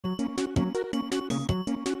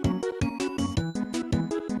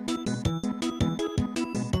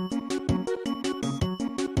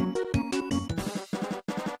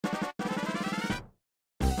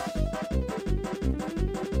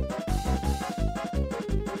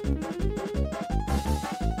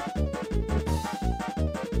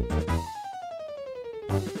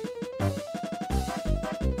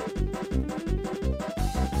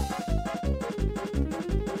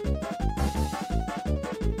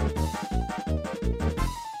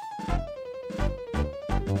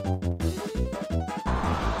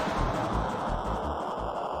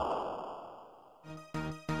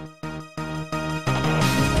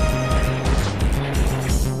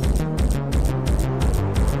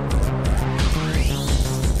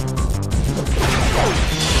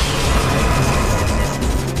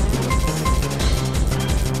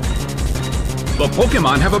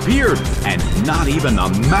Pokémon have appeared, and not even the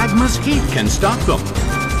magma's heat can stop them.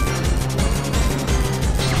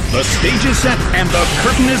 The stage is set and the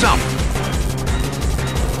curtain is up.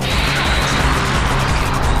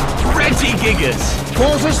 Regigigas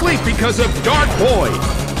falls asleep because of Dark Boy.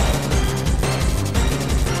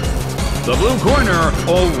 The blue corner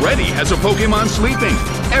already has a Pokémon sleeping.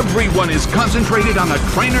 Everyone is concentrated on the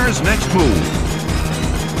trainer's next move.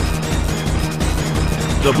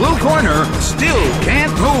 The blue corner still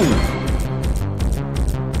can't move.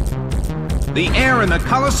 The air in the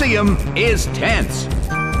Colosseum is tense.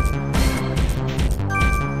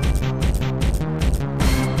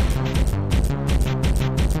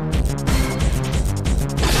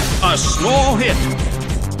 A small hit.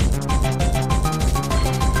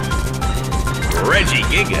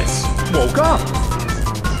 Regigigas woke up.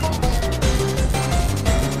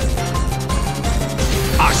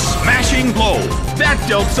 A smashing blow. That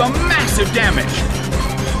dealt some massive damage.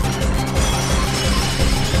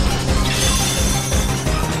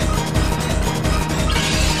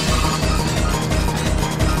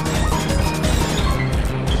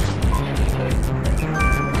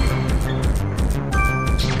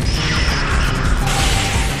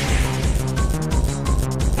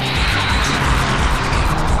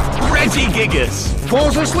 Regigigas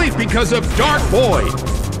falls asleep because of Dark Boy.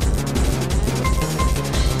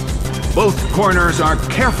 Both corners are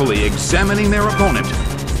carefully examining their opponent.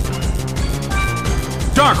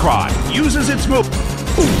 Darkrai uses its move.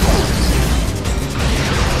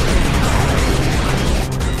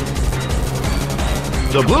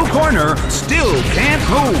 The blue corner still can't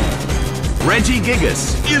move.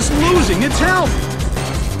 Regigigas is losing its health.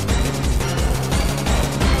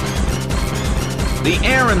 The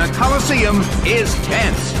air in the Colosseum is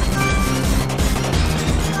tense.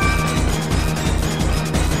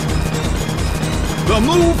 The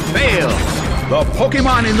move fails. The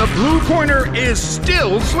Pokémon in the blue corner is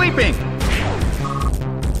still sleeping.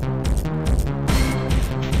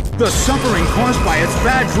 The suffering caused by its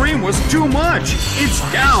bad dream was too much. It's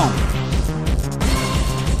down.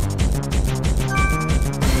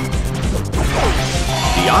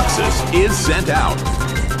 Deoxys is sent out.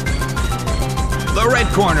 The red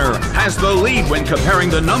corner has the lead when comparing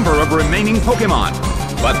the number of remaining Pokémon,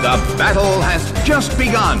 but the battle has just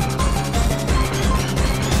begun.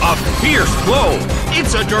 A fierce blow.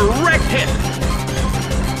 It's a direct hit.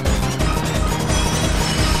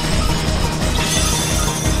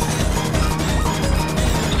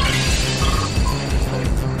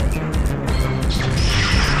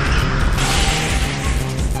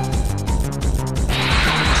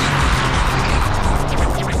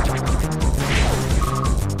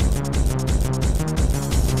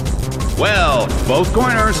 Well, both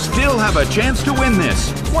corners still have a chance to win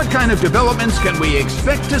this. What kind of developments can we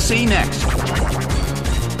expect to see next?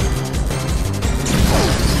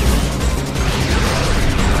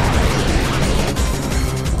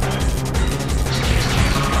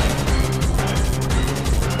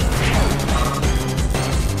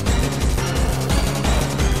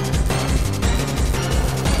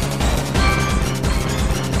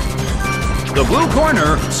 The blue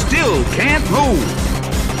corner still can't move.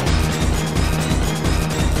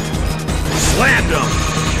 Slammed him.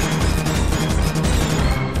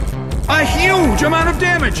 A huge amount of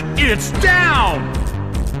damage. It's down.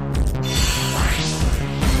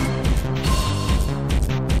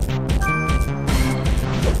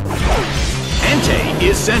 Entei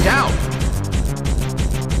is sent out.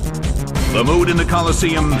 The mood in the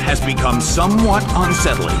Colosseum has become somewhat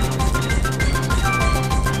unsettling.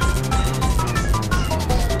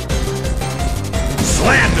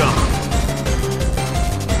 Slammed him.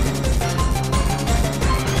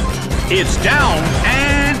 It's down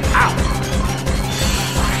and out.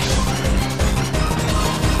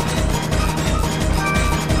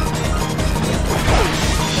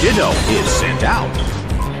 Ditto is sent out.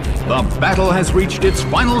 The battle has reached its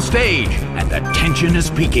final stage, and the tension is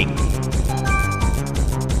peaking.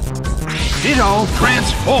 Ditto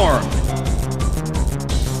transformed.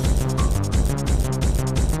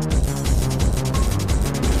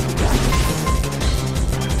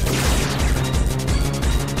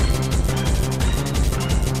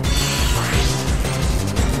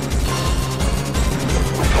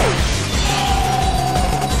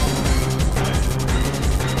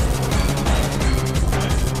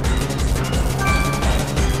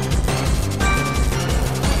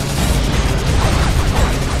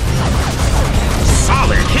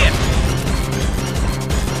 Solid hit.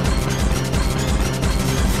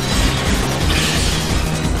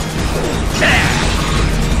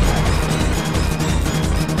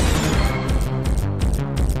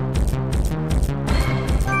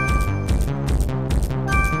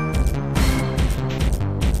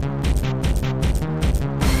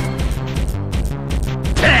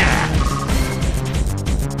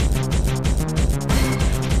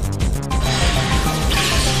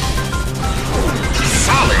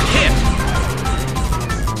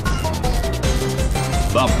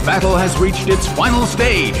 The battle has reached its final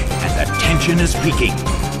stage, and the tension is peaking.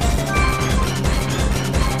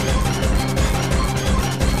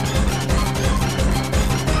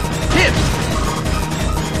 Hit!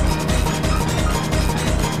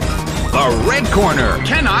 The red corner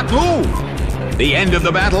cannot move. The end of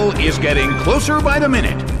the battle is getting closer by the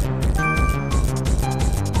minute.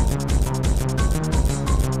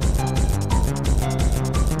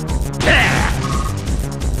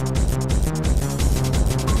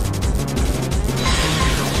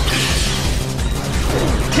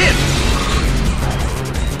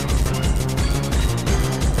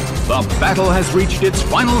 The battle has reached its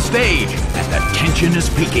final stage, and the tension is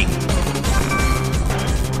peaking.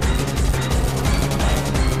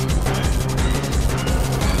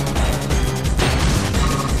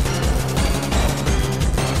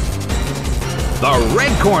 The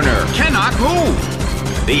red corner cannot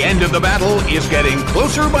move. The end of the battle is getting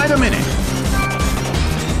closer by the minute.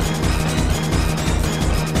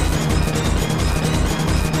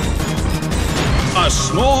 A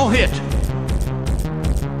small hit.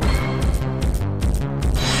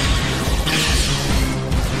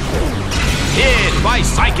 Hit by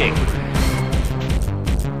Psychic.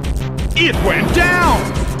 It went down.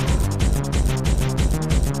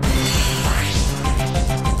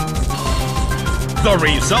 The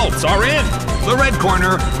results are in. The red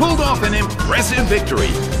corner pulled off an impressive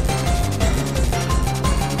victory.